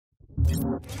The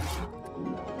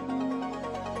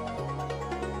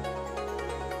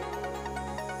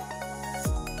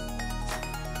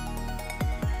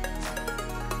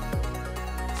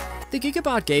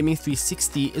Gigabyte Gaming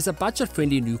 360 is a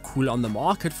budget-friendly new cooler on the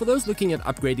market for those looking at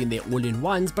upgrading their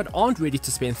all-in-ones but aren't ready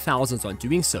to spend thousands on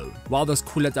doing so. While this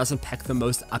cooler doesn't pack the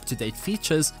most up-to-date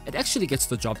features, it actually gets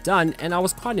the job done, and I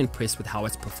was quite impressed with how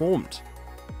it's performed.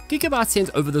 Gigabyte sent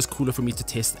over this cooler for me to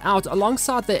test out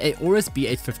alongside the AIO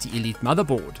B850 Elite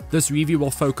motherboard. This review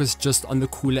will focus just on the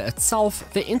cooler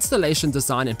itself, the installation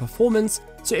design and performance,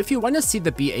 so if you want to see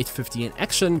the B850 in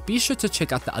action, be sure to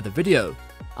check out the other video.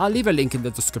 I'll leave a link in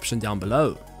the description down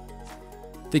below.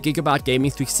 The Gigabyte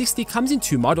Gaming 360 comes in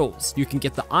two models. You can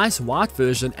get the ice white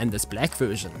version and this black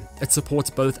version. It supports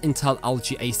both Intel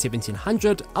LGA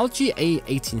 1700, LGA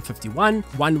 1851,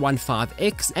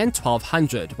 115X and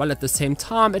 1200, while at the same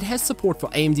time it has support for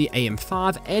AMD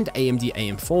AM5 and AMD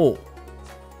AM4.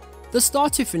 The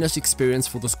start to finish experience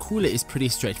for this cooler is pretty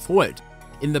straightforward.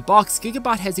 In the box,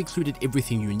 Gigabyte has included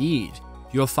everything you need.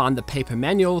 You'll find the paper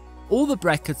manual, all the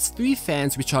brackets, 3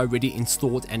 fans which are already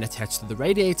installed and attached to the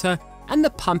radiator, and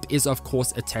the pump is of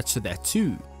course attached to that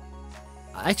too.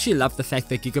 I actually love the fact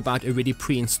that Gigabyte already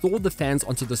pre-installed the fans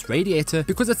onto this radiator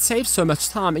because it saves so much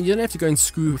time and you don't have to go and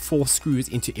screw 4 screws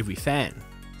into every fan.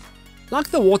 Like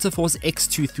the Waterforce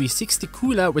X2 360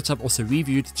 cooler, which I've also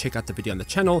reviewed, check out the video on the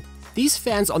channel, these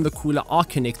fans on the cooler are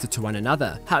connected to one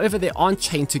another. However, they aren't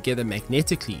chained together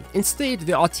magnetically. Instead,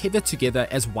 they are tethered together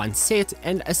as one set,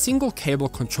 and a single cable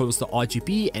controls the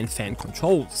RGB and fan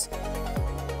controls.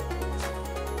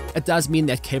 It does mean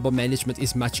that cable management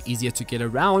is much easier to get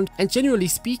around, and generally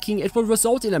speaking, it will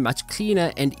result in a much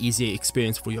cleaner and easier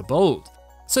experience for your build.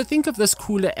 So think of this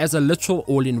cooler as a literal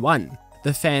all-in-one.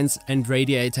 The fans and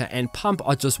radiator and pump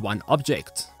are just one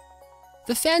object.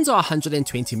 The fans are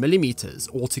 120mm.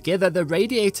 Altogether, the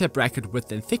radiator bracket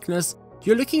width and thickness,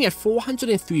 you're looking at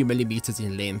 403mm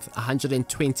in length,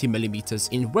 120mm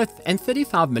in width, and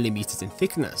 35mm in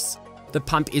thickness. The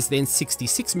pump is then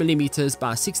 66mm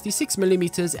by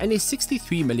 66mm and is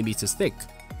 63mm thick,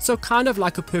 so kind of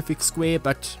like a perfect square,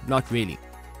 but not really.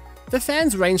 The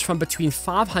fans range from between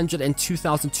 500 and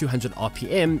 2200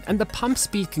 RPM, and the pump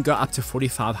speed can go up to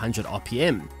 4500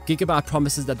 RPM. Gigabyte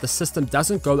promises that the system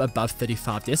doesn't go above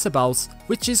 35 decibels,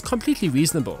 which is completely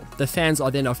reasonable. The fans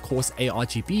are then of course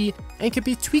ARGB and can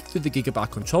be tweaked through the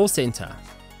Gigabyte control center.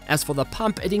 As for the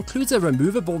pump, it includes a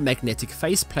removable magnetic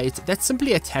faceplate that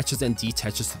simply attaches and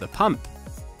detaches to the pump.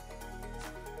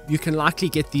 You can likely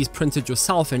get these printed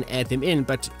yourself and add them in,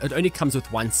 but it only comes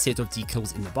with one set of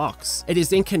decals in the box. It is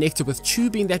then connected with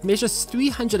tubing that measures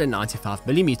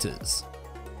 395mm.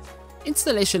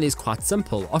 Installation is quite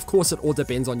simple. Of course, it all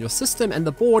depends on your system and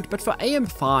the board, but for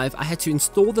AM5 I had to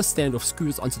install the standoff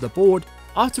screws onto the board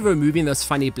after removing those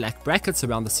funny black brackets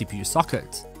around the CPU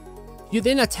socket. You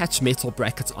then attach metal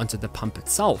brackets onto the pump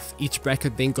itself. Each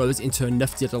bracket then goes into a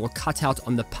nifty little cutout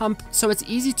on the pump, so it's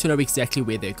easy to know exactly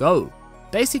where they go.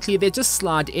 Basically, they just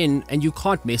slide in and you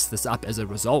can't mess this up as a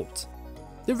result.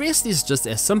 The rest is just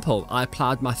as simple. I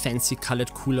applied my fancy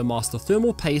colored Cooler Master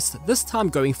thermal paste, this time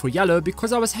going for yellow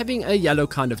because I was having a yellow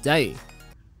kind of day.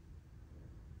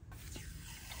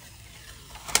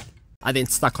 I then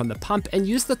stuck on the pump and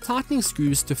used the tightening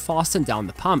screws to fasten down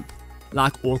the pump.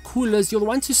 Like all coolers, you'll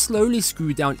want to slowly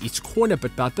screw down each corner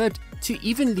bit by bit to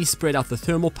evenly spread out the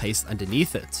thermal paste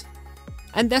underneath it.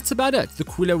 And that's about it. The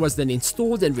cooler was then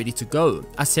installed and ready to go.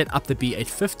 I set up the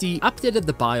B850, updated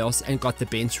the BIOS and got the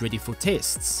bench ready for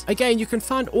tests. Again, you can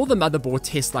find all the motherboard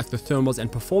tests like the thermals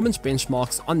and performance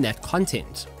benchmarks on that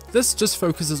content. This just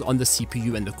focuses on the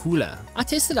CPU and the cooler. I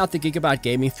tested out the Gigabyte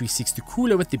Gaming 360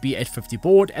 cooler with the B850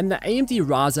 board and the AMD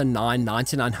Ryzen 9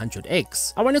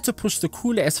 9900X. I wanted to push the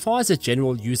cooler as far as a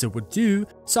general user would do,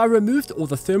 so I removed all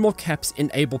the thermal caps,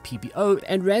 enabled PBO,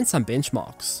 and ran some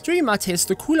benchmarks. During my test,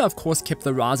 the cooler of course kept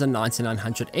the Ryzen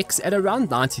 9900X at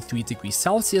around 93 degrees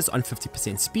Celsius on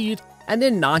 50% speed, and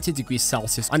then 90 degrees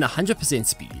Celsius on 100%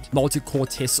 speed. Multi-core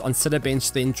tests on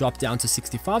Cinebench then dropped down to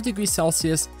 65 degrees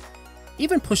Celsius,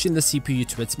 even pushing the CPU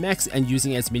to its max and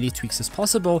using as many tweaks as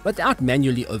possible without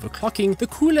manually overclocking. The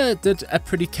cooler did a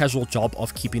pretty casual job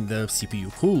of keeping the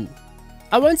CPU cool.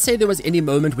 I won't say there was any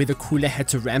moment where the cooler had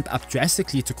to ramp up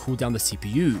drastically to cool down the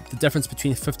CPU. The difference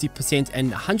between 50%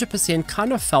 and 100%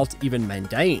 kind of felt even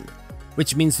mundane,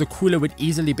 which means the cooler would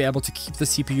easily be able to keep the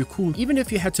CPU cool even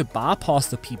if you had to bypass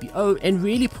the PBO and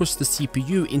really push the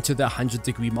CPU into the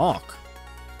 100-degree mark.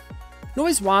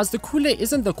 Noise-wise, the cooler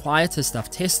isn't the quietest I've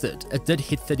tested. It did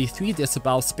hit 33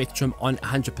 decibel spectrum on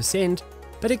 100%,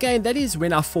 but again, that is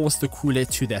when I forced the cooler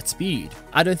to that speed.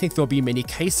 I don't think there'll be many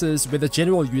cases where the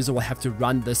general user will have to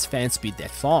run this fan speed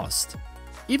that fast.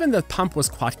 Even the pump was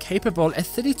quite capable at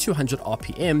 3200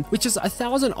 RPM, which is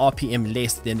 1000 RPM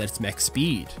less than its max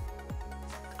speed.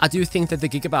 I do think that the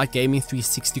Gigabyte Gaming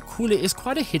 360 cooler is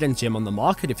quite a hidden gem on the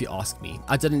market if you ask me.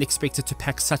 I didn't expect it to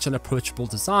pack such an approachable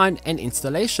design and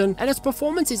installation, and its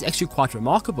performance is actually quite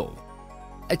remarkable.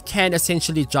 It can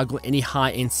essentially juggle any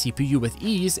high-end CPU with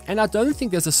ease, and I don't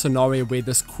think there's a scenario where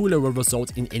this cooler will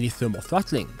result in any thermal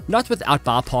throttling, not without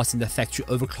bypassing the factory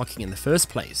overclocking in the first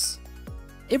place.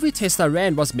 Every test I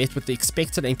ran was met with the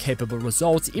expected and capable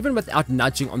results, even without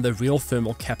nudging on the real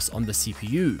thermal caps on the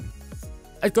CPU.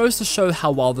 It goes to show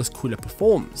how well this cooler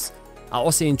performs. I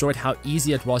also enjoyed how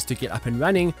easy it was to get up and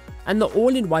running, and the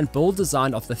all-in-one build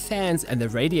design of the fans and the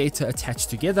radiator attached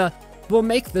together will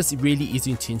make this really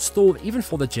easy to install even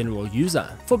for the general user.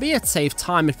 For me, it saved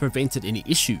time and prevented any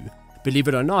issue. Believe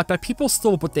it or not, but people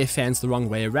still put their fans the wrong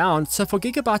way around, so for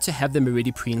Gigabyte to have them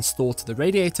already pre-installed to the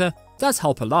radiator does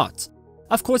help a lot.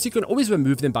 Of course, you can always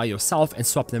remove them by yourself and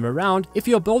swap them around if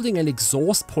you're building an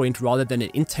exhaust point rather than an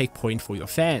intake point for your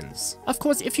fans. Of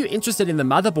course, if you're interested in the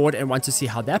motherboard and want to see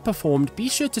how that performed, be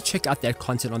sure to check out that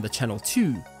content on the channel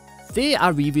too. There I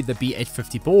reviewed the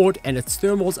B850 board and its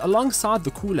thermals alongside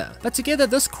the cooler, but together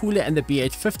this cooler and the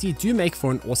B850 do make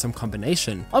for an awesome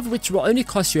combination, of which will only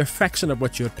cost you a fraction of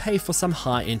what you would pay for some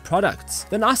high-end products.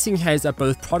 The nice thing here is that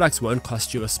both products won't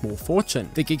cost you a small fortune.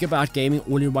 The Gigabyte Gaming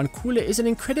all-in-one cooler is an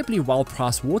incredibly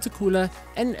well-priced water cooler,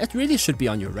 and it really should be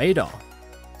on your radar.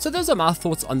 So those are my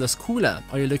thoughts on this cooler.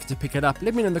 Are you looking to pick it up?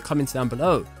 Let me know in the comments down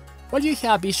below. While you're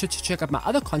here, be sure to check out my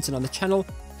other content on the channel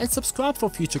and subscribe for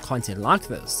future content like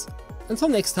this. Until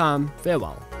next time,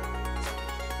 farewell.